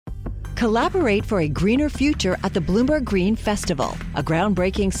Collaborate for a greener future at the Bloomberg Green Festival, a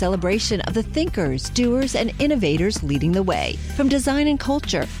groundbreaking celebration of the thinkers, doers, and innovators leading the way. From design and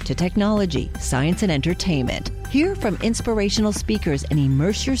culture to technology, science, and entertainment. Hear from inspirational speakers and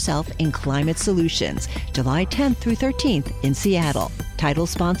immerse yourself in climate solutions. July 10th through 13th in Seattle. Title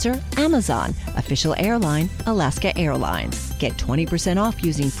sponsor, Amazon. Official airline, Alaska Airlines. Get 20% off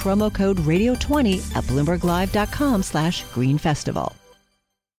using promo code radio20 at BloombergLive.com/greenfestival.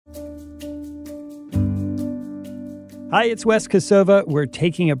 Hi, it's Wes Kosova. We're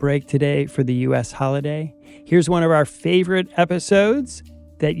taking a break today for the U.S. holiday. Here's one of our favorite episodes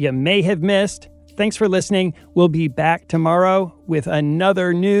that you may have missed. Thanks for listening. We'll be back tomorrow with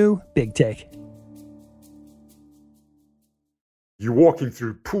another new Big Take. You're walking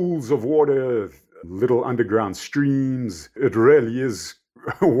through pools of water, little underground streams. It really is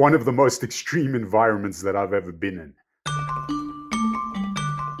one of the most extreme environments that I've ever been in.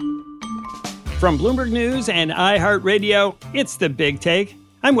 From Bloomberg News and iHeartRadio, it's The Big Take.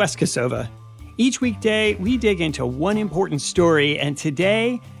 I'm Wes Kosova. Each weekday, we dig into one important story, and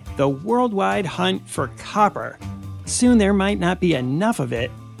today, the worldwide hunt for copper. Soon there might not be enough of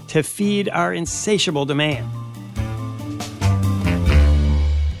it to feed our insatiable demand.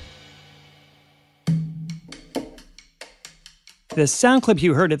 The sound clip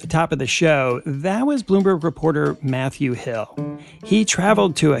you heard at the top of the show, that was Bloomberg reporter Matthew Hill. He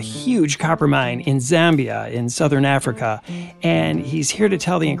traveled to a huge copper mine in Zambia in southern Africa, and he's here to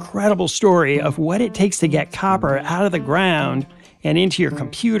tell the incredible story of what it takes to get copper out of the ground and into your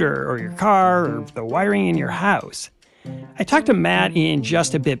computer or your car or the wiring in your house. I talked to Matt in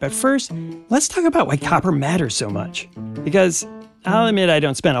just a bit, but first, let's talk about why copper matters so much. Because I'll admit I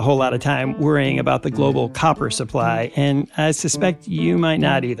don't spend a whole lot of time worrying about the global copper supply, and I suspect you might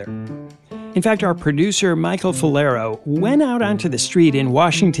not either. In fact, our producer, Michael Falero, went out onto the street in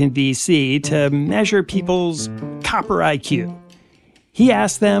Washington, D.C. to measure people's copper IQ. He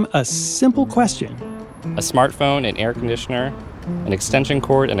asked them a simple question. A smartphone, an air conditioner, an extension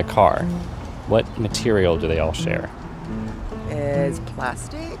cord, and a car. What material do they all share? Is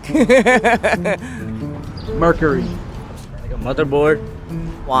plastic? Mercury. Motherboard.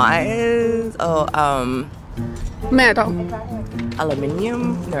 Wise. Metal.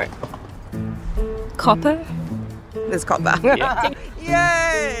 Aluminium. No. Copper. There's copper. Yeah.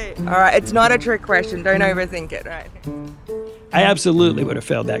 Yay! All right, it's not a trick question. Don't overthink it, right? I absolutely would have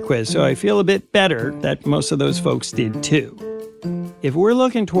failed that quiz, so I feel a bit better that most of those folks did too. If we're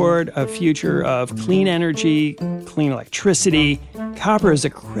looking toward a future of clean energy, clean electricity, copper is a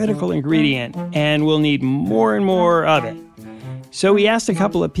critical ingredient, and we'll need more and more of it. So we asked a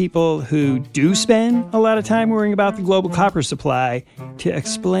couple of people who do spend a lot of time worrying about the global copper supply to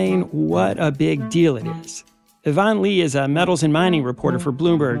explain what a big deal it is. Yvonne Lee is a metals and mining reporter for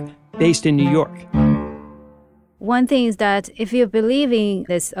Bloomberg, based in New York. One thing is that if you believe in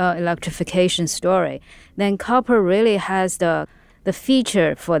this electrification story, then copper really has the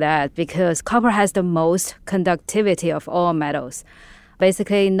feature for that, because copper has the most conductivity of all metals.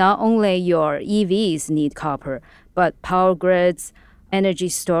 Basically, not only your EVs need copper, but power grids, energy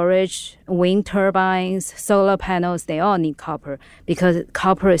storage, wind turbines, solar panels, they all need copper, because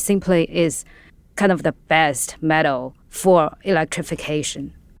copper simply is kind of the best metal for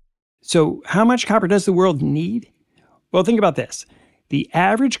electrification. So how much copper does the world need? Well, think about this. The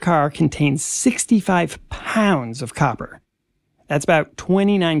average car contains 65 pounds of copper. That's about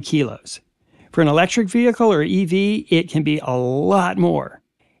 29 kilos. For an electric vehicle or EV, it can be a lot more.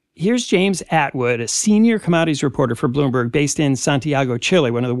 Here's James Atwood, a senior commodities reporter for Bloomberg based in Santiago, Chile,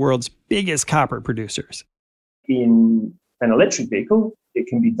 one of the world's biggest copper producers. In an electric vehicle, it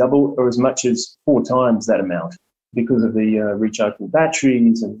can be double or as much as 4 times that amount because of the rechargeable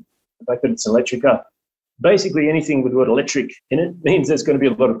batteries and the fact that it's an electric car. Basically, anything with the word electric in it means there's going to be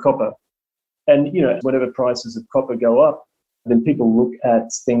a lot of copper. And, whenever prices of copper go up, then people look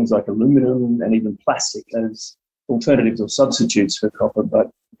at things like aluminum and even plastic as alternatives or substitutes for copper, but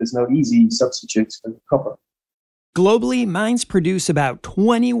there's no easy substitutes for copper. Globally, mines produce about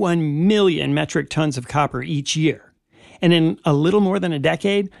 21 million metric tons of copper each year. And in a little more than a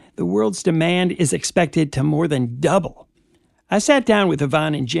decade, the world's demand is expected to more than double. I sat down with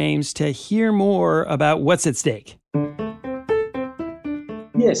Yvonne and James to hear more about what's at stake.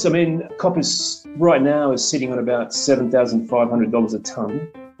 Yes, copper right now is sitting on about $7,500 a tonne.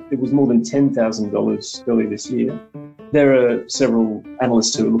 It was more than $10,000 earlier this year. There are several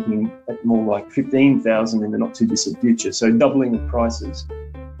analysts who are looking at more like $15,000 in the not too distant future, so doubling of prices.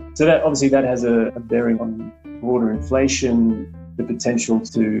 So that has a bearing on broader inflation, the potential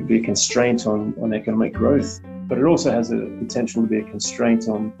to be a constraint on economic growth, but it also has a potential to be a constraint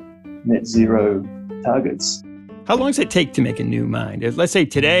on net zero targets. How long does it take to make a new mine? If, let's say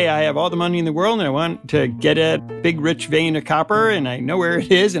today I have all the money in the world and I want to get a big rich vein of copper and I know where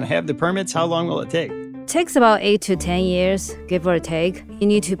it is and I have the permits, how long will it take? It takes about 8 to 10 years, give or take. You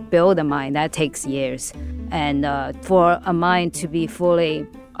need to build a mine. That takes years. And for a mine to be fully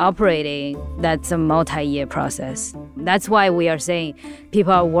operating, that's a multi-year process. That's why we are saying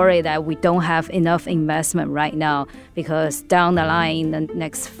people are worried that we don't have enough investment right now, because down the line, in the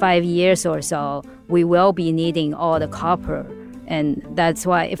next 5 years or so, we will be needing all the copper. And that's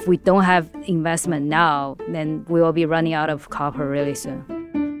why if we don't have investment now, then we will be running out of copper really soon.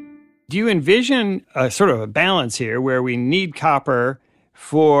 Do you envision a sort of a balance here where we need copper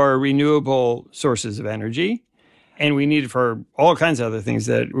for renewable sources of energy, and we need it for all kinds of other things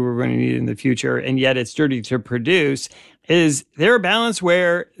that we're going to need in the future, and yet it's dirty to produce? Is there a balance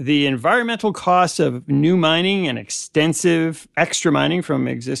where the environmental costs of new mining and extensive extra mining from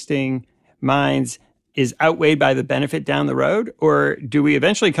existing mines is outweighed by the benefit down the road? Or do we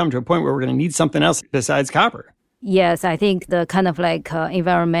eventually come to a point where we're going to need something else besides copper? Yes, I think the kind of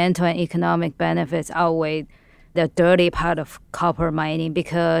environmental and economic benefits outweigh the dirty part of copper mining,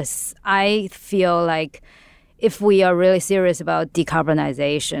 because I feel like if we are really serious about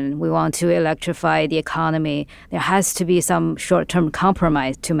decarbonization, we want to electrify the economy, there has to be some short-term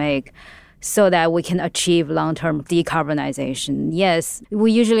compromise to make so that we can achieve long-term decarbonization. Yes,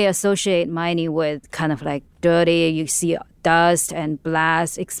 we usually associate mining with kind of dirty, you see dust and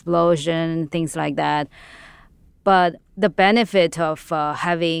blast, explosion, things like that. But the benefit of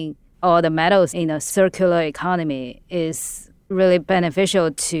having all the metals in a circular economy is really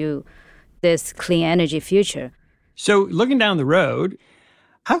beneficial to this clean energy future. So looking down the road,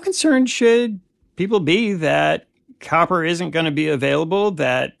 how concerned should people be that copper isn't going to be available,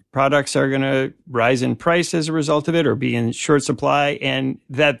 that products are going to rise in price as a result of it or be in short supply, and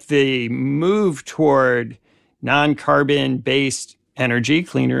that the move toward non-carbon-based energy,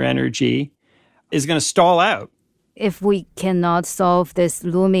 cleaner energy, is going to stall out? If we cannot solve this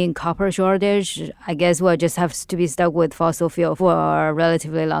looming copper shortage, I guess we'll just have to be stuck with fossil fuel for a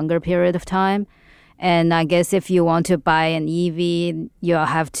relatively longer period of time. And I guess if you want to buy an EV, you'll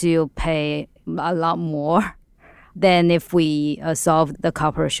have to pay a lot more than if we solve the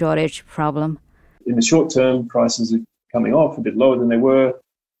copper shortage problem. In the short term, prices are coming off a bit lower than they were.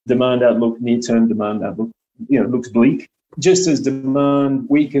 Demand outlook, near-term demand outlook, looks bleak. Just as demand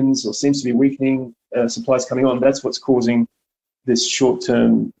weakens or seems to be weakening, supplies coming on, that's what's causing this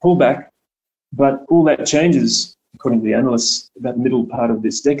short-term pullback. But all that changes, according to the analysts, about the middle part of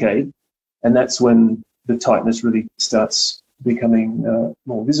this decade, and that's when the tightness really starts becoming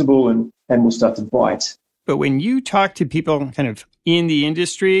more visible and will start to bite. But when you talk to people kind of in the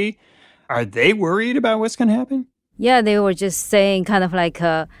industry, are they worried about what's going to happen? Yeah, they were just saying kind of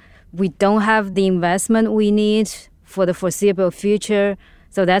we don't have the investment we need for the foreseeable future.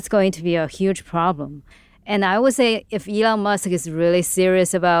 So that's going to be a huge problem. And I would say if Elon Musk is really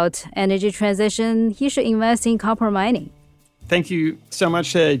serious about energy transition, he should invest in copper mining. Thank you so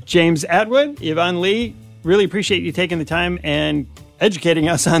much to James Attwood, Yvonne Lee. Really appreciate you taking the time and educating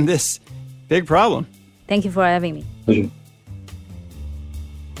us on this big problem. Thank you for having me. Pleasure.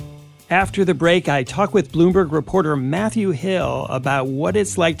 After the break, I talk with Bloomberg reporter Matthew Hill about what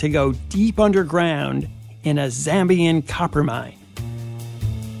it's like to go deep underground in a Zambian copper mine.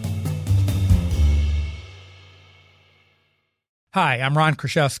 Hi, I'm Ron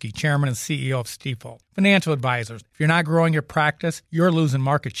Kruszewski, Chairman and CEO of Stifel. Financial advisors. If you're not growing your practice, you're losing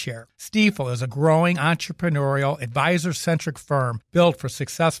market share. Stifel is a growing entrepreneurial, advisor-centric firm built for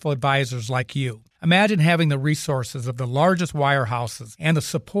successful advisors like you. Imagine having the resources of the largest wirehouses and the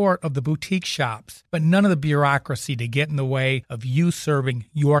support of the boutique shops, but none of the bureaucracy to get in the way of you serving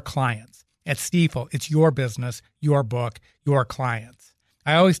your clients. At Stifel, it's your business, your book, your clients.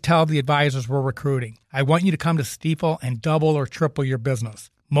 I always tell the advisors we're recruiting, I want you to come to Stifel and double or triple your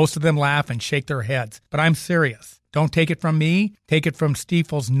business. Most of them laugh and shake their heads, but I'm serious. Don't take it from me. Take it from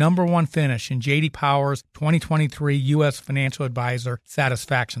Stifel's #1 finish in J.D. Power's 2023 U.S. Financial Advisor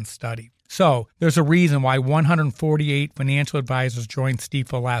Satisfaction Study. So, there's a reason why 148 financial advisors joined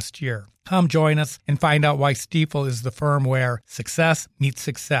Stifel last year. Come join us and find out why Stifel is the firm where success meets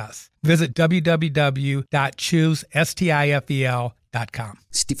success. Visit www.choosestifel.com.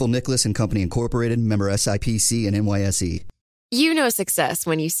 Stifel Nicholas and Company Incorporated, member SIPC and NYSE. You know success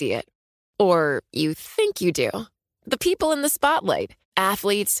when you see it. Or you think you do. The people in the spotlight.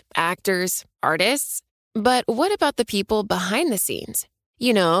 Athletes, actors, artists. But what about the people behind the scenes?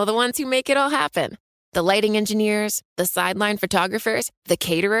 You know, the ones who make it all happen. The lighting engineers, the sideline photographers, the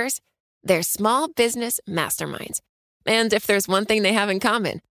caterers. They're small business masterminds. And if there's one thing they have in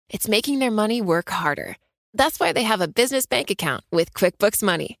common, It's making their money work harder. That's why they have a business bank account with QuickBooks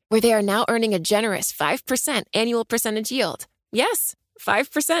Money, where they are now earning a generous 5% annual percentage yield. Yes,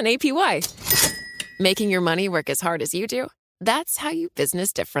 5% APY. Making your money work as hard as you do? That's how you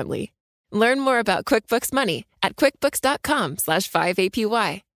business differently. Learn more about QuickBooks Money at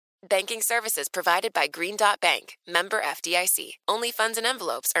quickbooks.com/5APY. Banking services provided by Green Dot Bank, member FDIC. Only funds and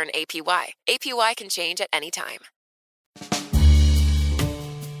envelopes earn APY. APY can change at any time.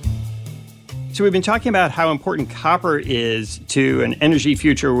 So we've been talking about how important copper is to an energy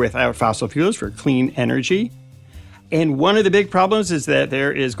future without fossil fuels for clean energy. And one of the big problems is that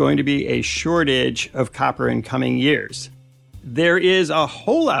there is going to be a shortage of copper in coming years. There is a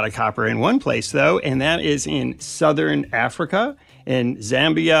whole lot of copper in one place, though, and that is in southern Africa, in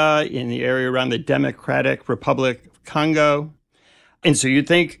Zambia, in the area around the Democratic Republic of Congo. And so you'd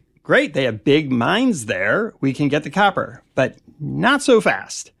think, great, they have big mines there. We can get the copper, but not so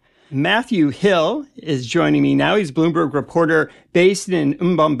fast. Matthew Hill is joining me now. He's a Bloomberg reporter based in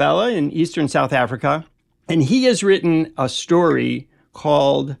Mbombela in eastern South Africa. And he has written a story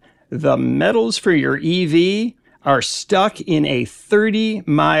called "The Metals for Your EV Are Stuck in a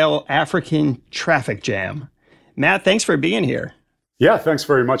 30-Mile African Traffic Jam." Matt, thanks for being here. Yeah, thanks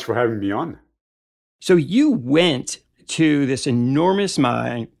very much for having me on. So you went to this enormous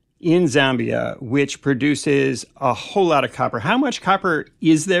mine in Zambia, which produces a whole lot of copper. How much copper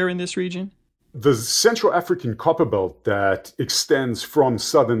is there in this region? The Central African Copper Belt that extends from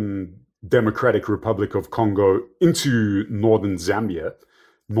southern Democratic Republic of Congo into northern Zambia,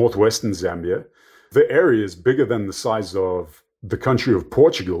 northwestern Zambia. The area is bigger than the size of the country of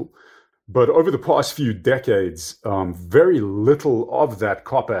Portugal. But over the past few decades, very little of that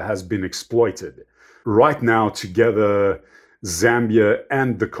copper has been exploited. Right now, together, Zambia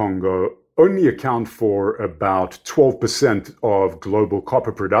and the Congo only account for about 12% of global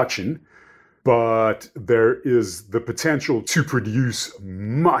copper production. But there is the potential to produce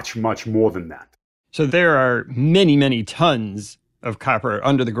much, much more than that. So there are many, many tons of copper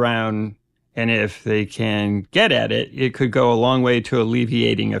under the ground. And if they can get at it, it could go a long way to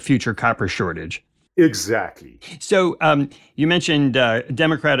alleviating a future copper shortage. Exactly. So you mentioned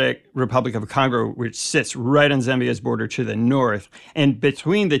Democratic Republic of Congo, which sits right on Zambia's border to the north. And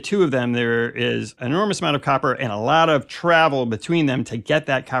between the two of them, there is an enormous amount of copper and a lot of travel between them to get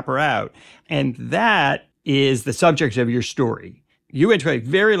that copper out. And that is the subject of your story. You went to a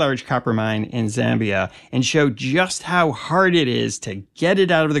very large copper mine in Zambia and showed just how hard it is to get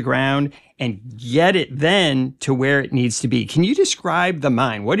it out of the ground and get it then to where it needs to be. Can you describe the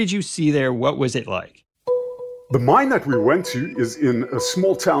mine? What did you see there? What was it like? The mine that we went to is in a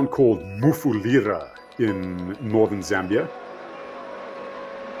small town called Mufulira in northern Zambia.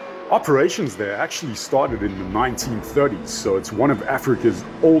 Operations there actually started in the 1930s, so it's one of Africa's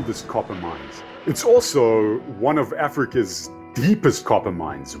oldest copper mines. It's also one of Africa's deepest copper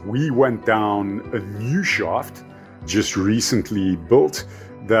mines. We went down a new shaft, just recently built,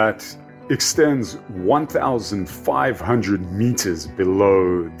 that extends 1,500 meters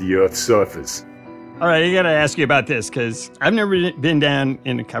below the Earth's surface. All right, I got to ask you about this because I've never been down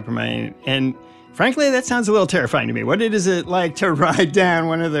in a copper mine, and frankly, that sounds a little terrifying to me. What is it like to ride down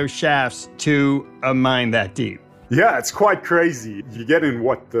one of those shafts to a mine that deep? Yeah, it's quite crazy. You get in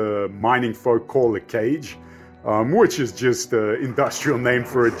what the mining folk call a cage, which is just an industrial name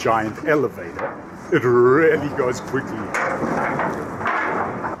for a giant elevator. It really goes quickly.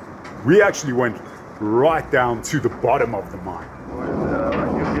 We actually went right down to the bottom of the mine.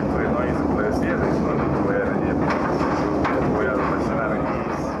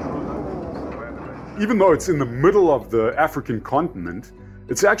 Even though it's in the middle of the African continent,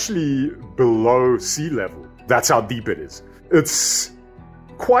 it's actually below sea level. That's how deep it is. It's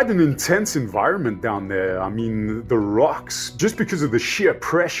quite an intense environment down there. I mean, the rocks, just because of the sheer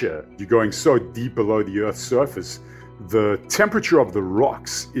pressure, you're going so deep below the Earth's surface, the temperature of the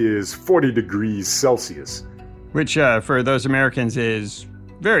rocks is 40 degrees Celsius. Which, for those Americans, is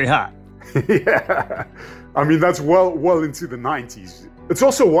very hot. Yeah. I mean, that's well into the 90s. It's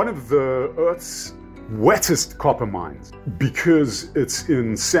also one of the Earth's wettest copper mines because it's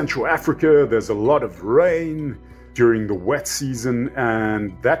in Central Africa. There's a lot of rain during the wet season,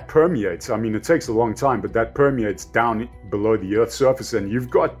 and that permeates. I mean, it takes a long time, but that permeates down below the Earth's surface, and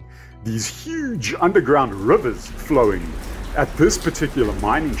you've got these huge underground rivers flowing. At this particular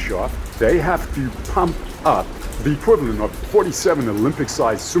mining shaft, they have to pump up the equivalent of 47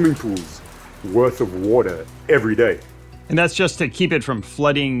 Olympic-sized swimming pools worth of water every day. And that's just to keep it from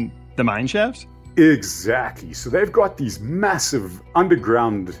flooding the mine shafts? Exactly. So they've got these massive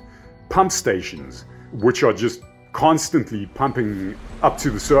underground pump stations, which are just constantly pumping up to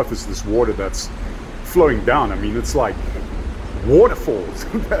the surface this water that's flowing down. I mean, it's like waterfalls.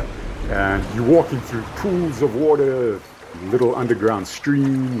 And you're walking through pools of water, little underground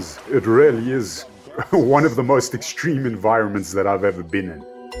streams. It really is one of the most extreme environments that I've ever been in.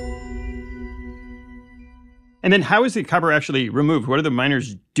 And then how is the copper actually removed? What do the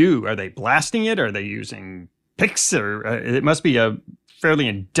miners do? Are they blasting it? Are they using picks? Or it must be a fairly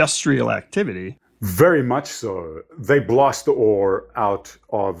industrial activity. Very much so. They blast the ore out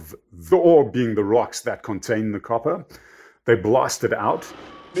of the ore being the rocks that contain the copper. They blast it out.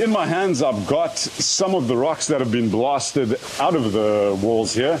 In my hands, I've got some of the rocks that have been blasted out of the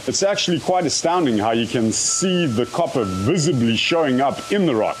walls here. It's actually quite astounding how you can see the copper visibly showing up in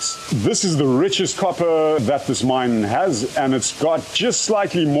the rocks. This is the richest copper that this mine has, and it's got just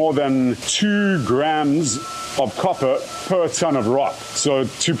slightly more than 2 grams of copper per ton of rock. So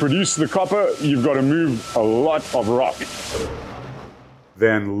to produce the copper, you've got to move a lot of rock.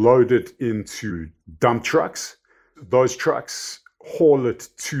 Then load it into dump trucks. Those trucks haul it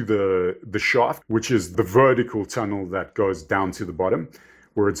to the shaft, which is the vertical tunnel that goes down to the bottom,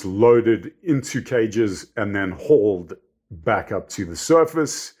 where it's loaded into cages and then hauled back up to the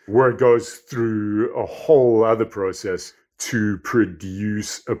surface, where it goes through a whole other process to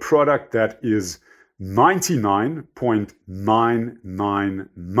produce a product that is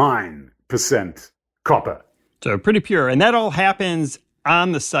 99.999% copper. So pretty pure. And that all happens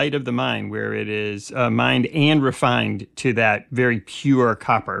on the site of the mine, where it is mined and refined to that very pure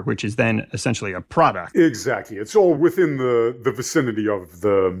copper, which is then essentially a product. Exactly. It's all within the vicinity of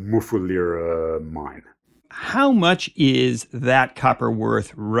the Mufulira mine. How much is that copper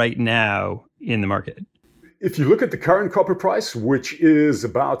worth right now in the market? If you look at the current copper price, which is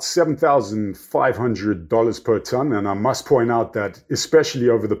about $7,500 per ton, and I must point out that especially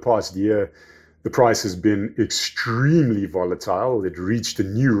over the past year, the price has been extremely volatile. It reached a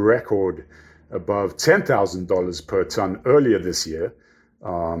new record above $10,000 per ton earlier this year,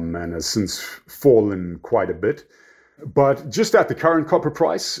 and has since fallen quite a bit. But just at the current copper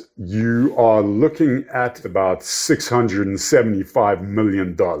price, you are looking at about $675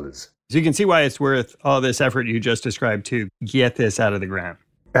 million. So you can see why it's worth all this effort you just described to get this out of the ground.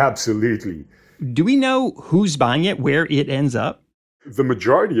 Absolutely. Do we know who's buying it, where it ends up? The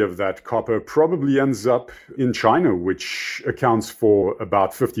majority of that copper probably ends up in China, which accounts for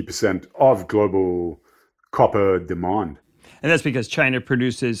about 50% of global copper demand. And that's because China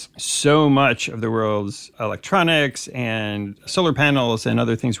produces so much of the world's electronics and solar panels and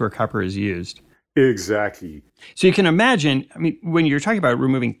other things where copper is used. Exactly. So you can imagine, I mean, when you're talking about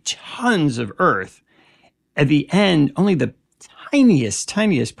removing tons of earth, at the end, only the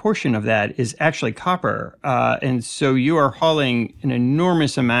tiniest portion of that is actually copper. And so you are hauling an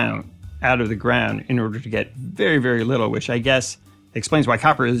enormous amount out of the ground in order to get very, very little, which I guess explains why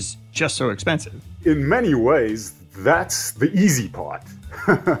copper is just so expensive. In many ways, that's the easy part.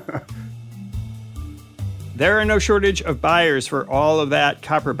 There are no shortage of buyers for all of that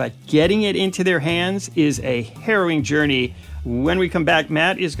copper, but getting it into their hands is a harrowing journey. When we come back,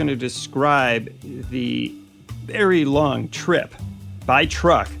 Matt is going to describe the very long trip by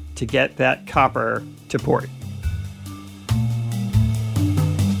truck to get that copper to port.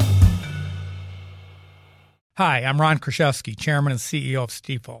 Hi, I'm Ron Kraszewski, Chairman and CEO of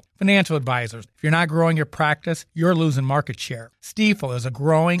Stifel. Financial advisors, if you're not growing your practice, you're losing market share. Stifel is a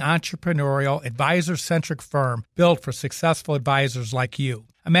growing entrepreneurial, advisor-centric firm built for successful advisors like you.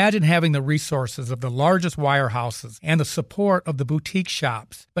 Imagine having the resources of the largest wirehouses and the support of the boutique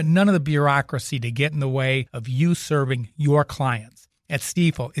shops, but none of the bureaucracy to get in the way of you serving your clients. At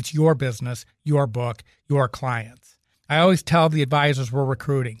Stifel, it's your business, your book, your clients. I always tell the advisors we're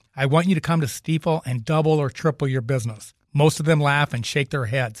recruiting, I want you to come to Stifel and double or triple your business. Most of them laugh and shake their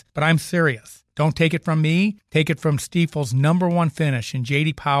heads, but I'm serious. Don't take it from me. Take it from Stifel's #1 finish in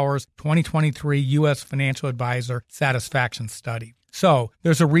J.D. Power's 2023 U.S. Financial Advisor Satisfaction Study. So,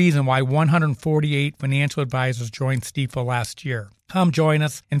 there's a reason why 148 financial advisors joined Stifel last year. Come join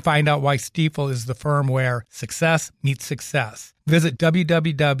us and find out why Stifel is the firm where success meets success. Visit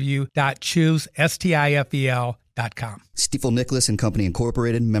www.choosestifel.com. Stifel Nicholas and Company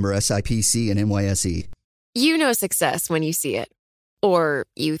Incorporated, member SIPC and NYSE. You know success when you see it. Or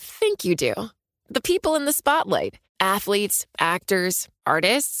you think you do. The people in the spotlight. Athletes, actors,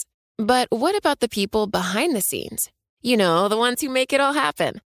 artists. But what about the people behind the scenes? You know, the ones who make it all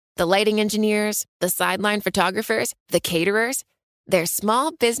happen. The lighting engineers, the sideline photographers, the caterers. They're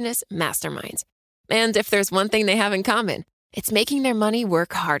small business masterminds. And if there's one thing they have in common, it's making their money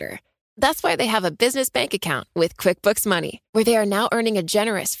work harder. That's why they have a business bank account with QuickBooks Money, where they are now earning a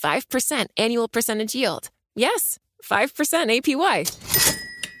generous 5% annual percentage yield. Yes, 5% APY.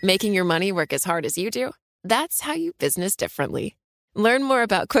 Making your money work as hard as you do? That's how you business differently. Learn more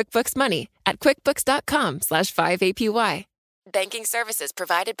about QuickBooks Money at quickbooks.com/5APY. Banking services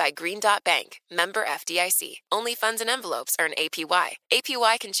provided by Green Dot Bank, member FDIC. Only funds and envelopes earn APY.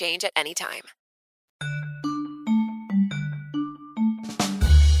 APY can change at any time.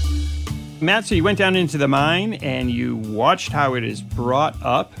 Matt, so you went down into the mine and you watched how it is brought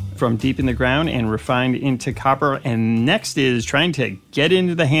up from deep in the ground and refined into copper. And next is trying to get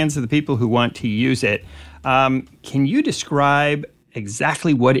into the hands of the people who want to use it. Can you describe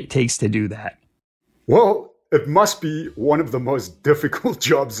exactly what it takes to do that? Well, it must be one of the most difficult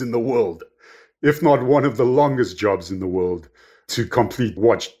jobs in the world, if not one of the longest jobs in the world, to complete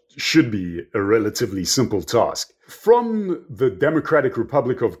what should be a relatively simple task. From the Democratic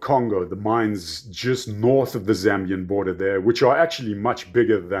Republic of Congo, the mines just north of the Zambian border there, which are actually much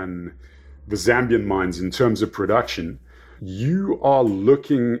bigger than the Zambian mines in terms of production, you are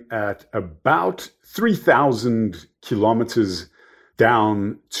looking at about 3,000 kilometers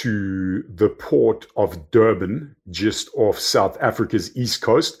down to the port of Durban, just off South Africa's east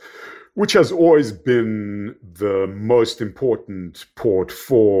coast, which has always been the most important port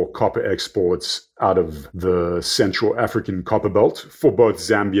for copper exports out of the Central African Copper Belt for both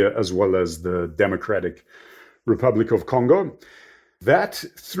Zambia as well as the Democratic Republic of Congo. That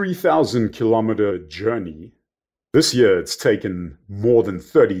 3,000 kilometer journey, this year it's taken more than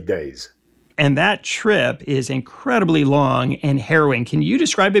 30 days. And that trip is incredibly long and harrowing. Can you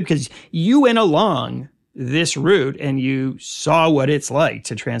describe it? Because you went along this route and you saw what it's like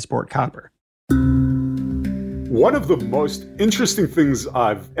to transport copper. One of the most interesting things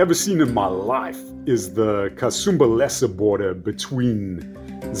I've ever seen in my life is the Kasumbalesa border between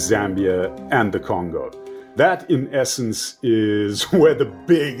Zambia and the Congo. That, in essence, is where the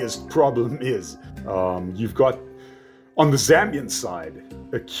biggest problem is. You've got, on the Zambian side,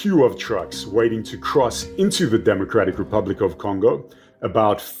 a queue of trucks waiting to cross into the Democratic Republic of Congo,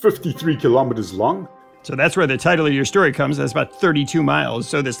 about 53 kilometers long. So that's where the title of your story comes. That's about 32 miles.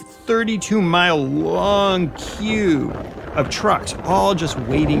 So this 32-mile long queue of trucks, all just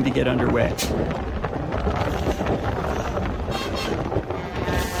waiting to get underway.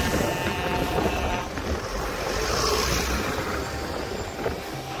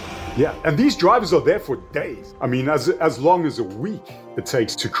 Yeah, and these drivers are there for days. I mean, as long as a week it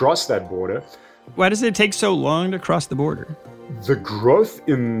takes to cross that border. Why does it take so long to cross the border? The growth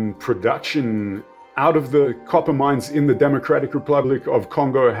in production out of the copper mines in the Democratic Republic of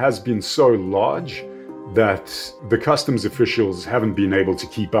Congo has been so large that the customs officials haven't been able to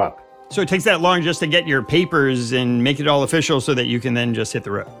keep up. So it takes that long just to get your papers and make it all official so that you can then just hit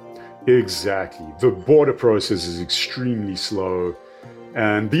the road. Exactly. The border process is extremely slow.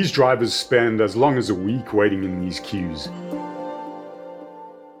 And these drivers spend as long as a week waiting in these queues.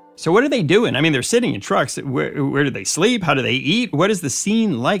 So what are they doing? I mean, they're sitting in trucks. Where do they sleep? How do they eat? What is the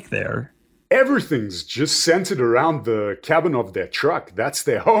scene like there? Everything's just centered around the cabin of their truck. That's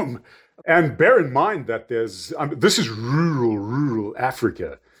their home. And bear in mind that this is rural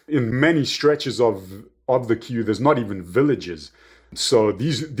Africa. In many stretches of the queue, there's not even villages. So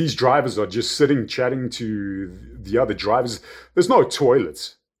these drivers are just sitting, chatting to the other drivers. There's no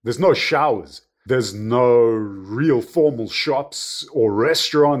toilets. There's no showers. There's no real formal shops or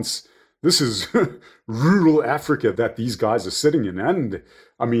restaurants. This is rural Africa that these guys are sitting in. And,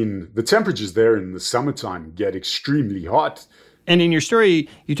 I mean, the temperatures there in the summertime get extremely hot. And in your story,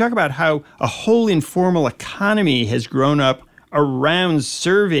 you talk about how a whole informal economy has grown up around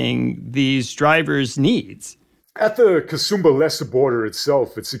serving these drivers' needs. At the Kasumbalesa border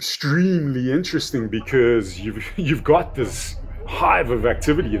itself, it's extremely interesting because you've got this hive of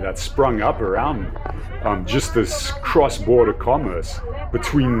activity that's sprung up around just this cross-border commerce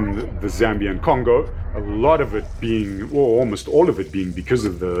between the Zambia and Congo. A lot of it being, or almost all of it being, because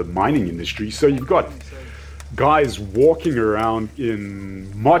of the mining industry. So you've got guys walking around in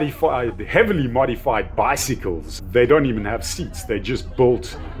heavily modified bicycles. They don't even have seats. They're just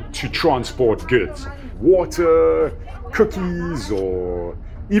built to transport goods. Water, cookies, or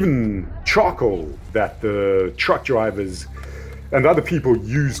even charcoal that the truck drivers and other people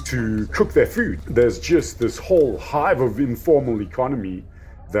use to cook their food. There's just this whole hive of informal economy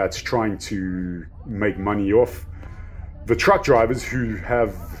that's trying to make money off the truck drivers who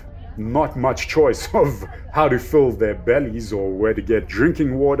have not much choice of how to fill their bellies or where to get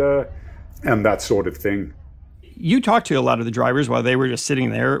drinking water and that sort of thing. You talked to a lot of the drivers while they were just sitting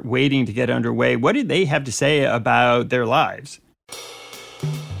there waiting to get underway. What did they have to say about their lives?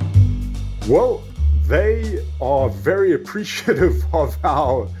 Well, they are very appreciative of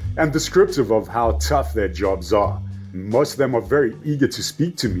how and descriptive of how tough their jobs are. Most of them are very eager to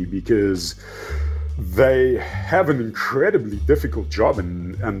speak to me because they have an incredibly difficult job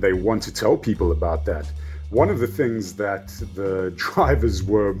and they want to tell people about that. One of the things that the drivers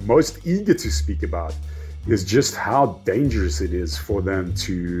were most eager to speak about is just how dangerous it is for them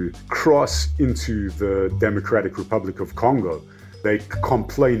to cross into the Democratic Republic of Congo. They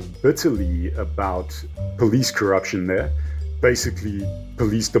complain bitterly about police corruption there, basically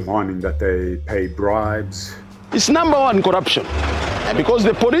police demanding that they pay bribes. It's number one corruption, because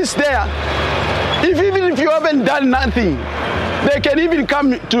the police there, even if you haven't done nothing, they can even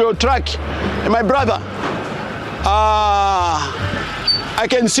come to your truck. My brother, I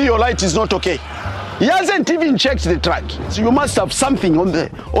can see your light is not okay. He hasn't even checked the truck. So you must have something on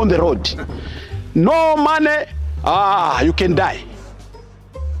the road. No money, you can die.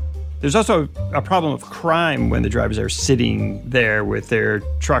 There's also a problem of crime when the drivers are sitting there with their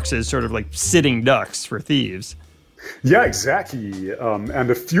trucks as sort of like sitting ducks for thieves. Yeah, exactly. And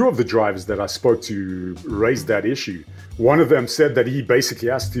a few of the drivers that I spoke to raised that issue. One of them said that he basically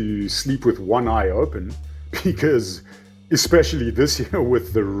has to sleep with one eye open because, especially this year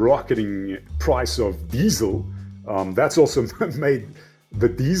with the rocketing price of diesel, that's also made the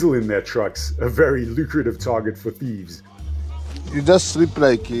diesel in their trucks a very lucrative target for thieves. You just sleep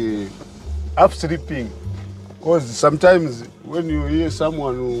like half sleeping, because sometimes when you hear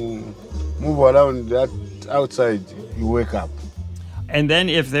someone who move around that outside, you wake up. And then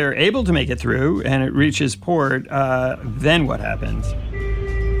if they're able to make it through and it reaches port, then what happens?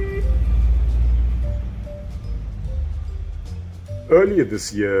 Earlier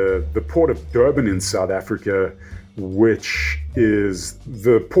this year, the port of Durban in South Africa, which is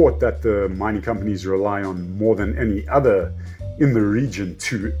the port that the mining companies rely on more than any other in the region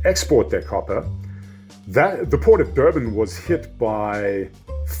to export their copper, the port of Durban was hit by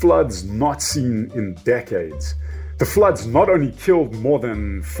floods not seen in decades. The floods not only killed more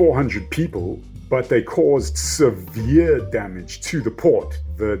than 400 people, but they caused severe damage to the port.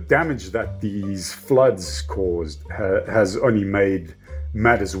 The damage that these floods caused has only made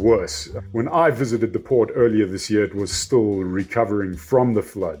matters worse. When I visited the port earlier this year, it was still recovering from the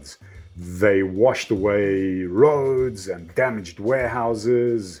floods. They washed away roads and damaged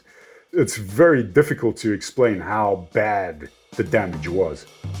warehouses. It's very difficult to explain how bad the damage was.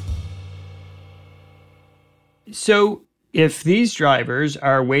 So if these drivers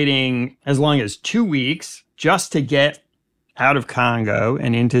are waiting as long as 2 weeks just to get out of Congo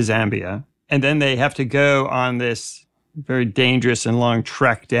and into Zambia, and then they have to go on this very dangerous and long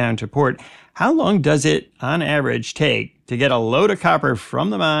trek down to port, how long does it, on average, take to get a load of copper from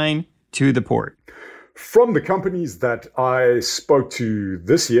the mine to the port? From the companies that I spoke to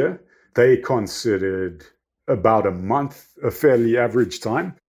this year, they considered about a month a fairly average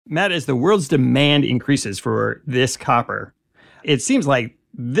time. Matt, as the world's demand increases for this copper, it seems like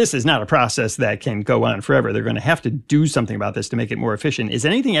this is not a process that can go on forever. They're going to have to do something about this to make it more efficient. Is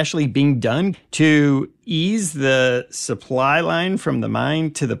anything actually being done to ease the supply line from the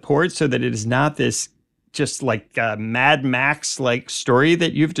mine to the port so that it is not this just like Mad Max-like story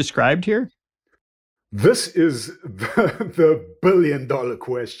that you've described here? This is the billion-dollar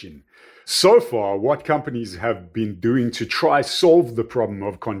question. So far, what companies have been doing to try solve the problem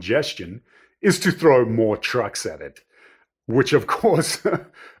of congestion is to throw more trucks at it, which of course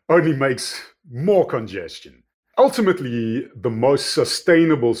only makes more congestion. Ultimately, the most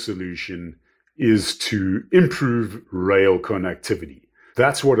sustainable solution is to improve rail connectivity.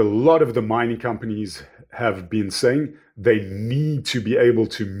 That's what a lot of the mining companies have been saying. They need to be able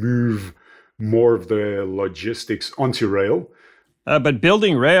to move more of their logistics onto rail. But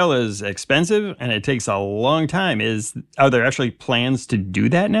building rail is expensive and it takes a long time. Are there actually plans to do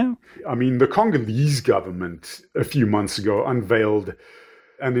that now? I mean, the Congolese government a few months ago unveiled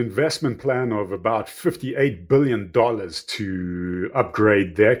an investment plan of about $58 billion to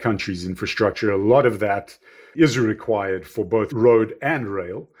upgrade their country's infrastructure. A lot of that is required for both road and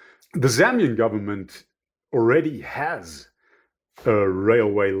rail. The Zambian government already has a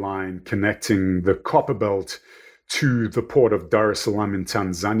railway line connecting the Copperbelt to the port of Dar es Salaam in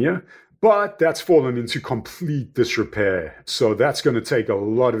Tanzania, but that's fallen into complete disrepair. So that's going to take a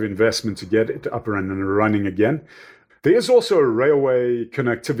lot of investment to get it up and running again. There is also a railway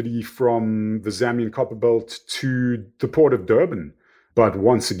connectivity from the Zambian Copperbelt to the port of Durban. But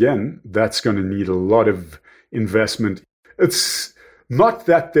once again, that's going to need a lot of investment. It's not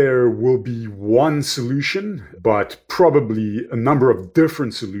that there will be one solution, but probably a number of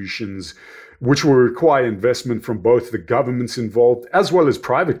different solutions which will require investment from both the governments involved as well as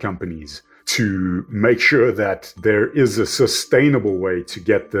private companies. to make sure that there is a sustainable way to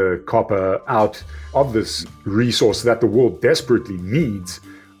get the copper out of this resource that the world desperately needs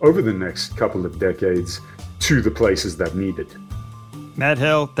over the next couple of decades to the places that need it. Matt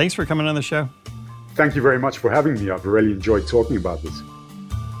Hill, thanks for coming on the show. Thank you very much for having me. I've really enjoyed talking about this.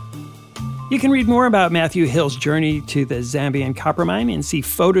 You can read more about Matthew Hill's journey to the Zambian copper mine and see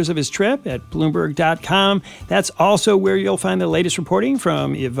photos of his trip at Bloomberg.com. That's also where you'll find the latest reporting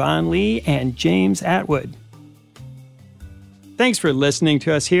from Yvonne Lee and James Atwood. Thanks for listening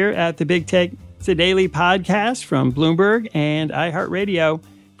to us here at The Big Take. It's a daily podcast from Bloomberg and iHeartRadio.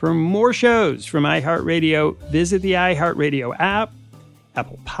 For more shows from iHeartRadio, visit the iHeartRadio app,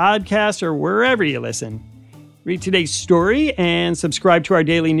 Apple Podcasts, or wherever you listen. Read today's story and subscribe to our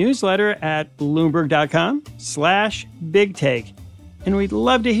daily newsletter at Bloomberg.com/BigTake. And we'd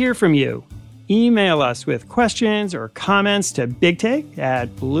love to hear from you. Email us with questions or comments to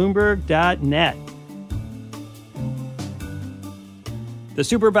BigTake@Bloomberg.net. The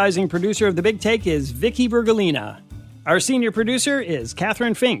supervising producer of The Big Take is Vicky Bergolina. Our senior producer is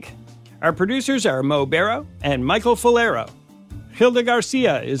Catherine Fink. Our producers are Mo Barrow and Michael Falero. Hilda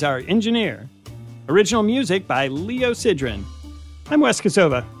Garcia is our engineer. Original music by Leo Sidran. I'm Wes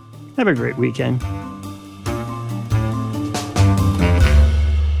Kosova. Have a great weekend.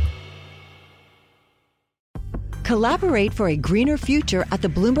 Collaborate for a greener future at the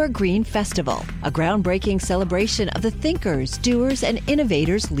Bloomberg Green Festival, a groundbreaking celebration of the thinkers, doers, and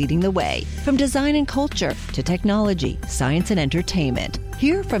innovators leading the way. From design and culture to technology, science, and entertainment.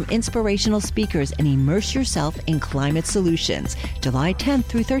 Hear from inspirational speakers and immerse yourself in climate solutions. July 10th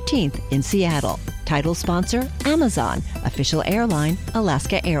through 13th in Seattle. Title sponsor, Amazon. Official airline,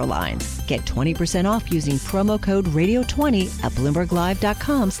 Alaska Airlines. Get 20% off using promo code radio20 at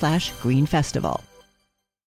BloombergLive.com/Green Festival.